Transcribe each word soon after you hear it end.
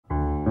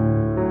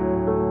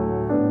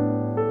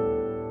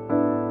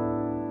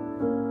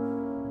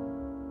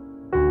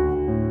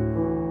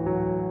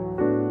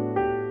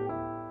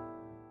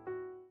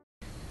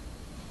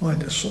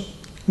só.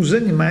 Os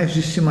animais de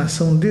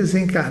estimação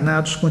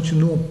desencarnados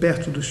continuam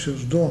perto dos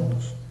seus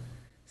donos?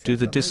 Do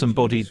the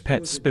disembodied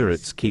pet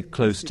spirits keep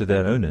close to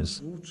their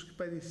owners?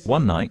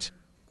 One night,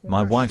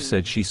 my wife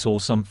said she saw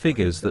some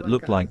figures that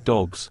looked like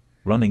dogs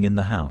running in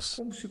the house.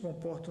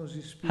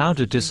 How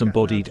do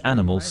disembodied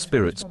animals'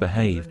 spirits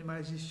behave,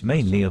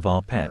 mainly of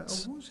our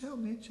pets?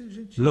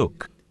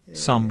 Look,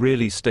 some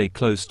really stay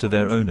close to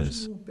their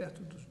owners.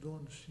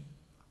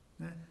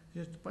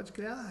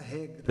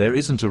 There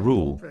isn't a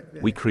rule,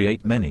 we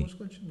create many.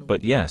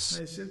 But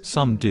yes,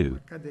 some do.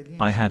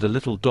 I had a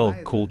little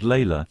dog called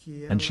Layla,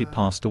 and she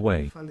passed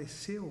away.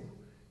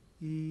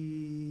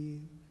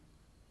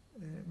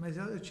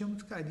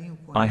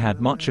 I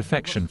had much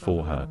affection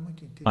for her.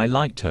 I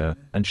liked her,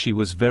 and she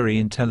was very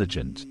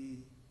intelligent.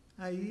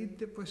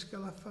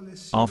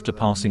 After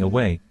passing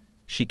away,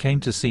 she came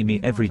to see me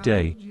every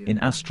day, in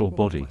astral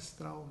body.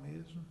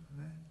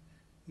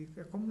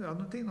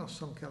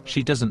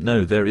 She doesn't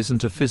know there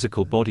isn't a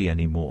physical body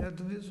anymore.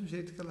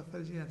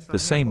 The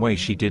same way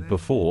she did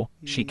before,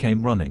 she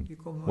came running.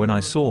 When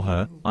I saw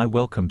her, I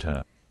welcomed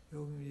her.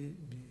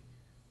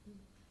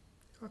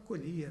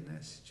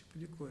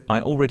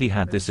 I already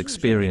had this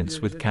experience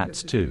with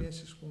cats too.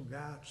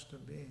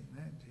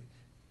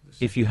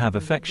 If you have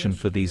affection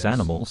for these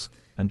animals,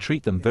 and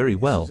treat them very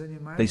well,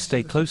 they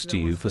stay close to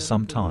you for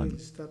some time.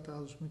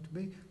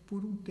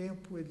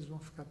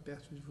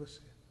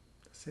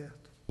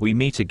 We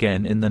meet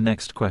again in the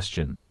next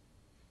question.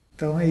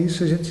 Então é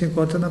isso, a gente se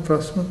encontra na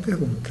próxima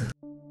pergunta.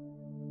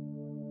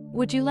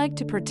 Would you like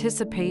to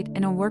participate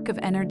in a work of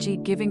energy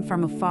giving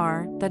from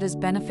afar that is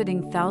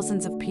benefiting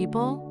thousands of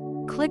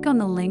people? Click on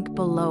the link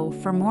below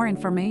for more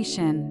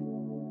information.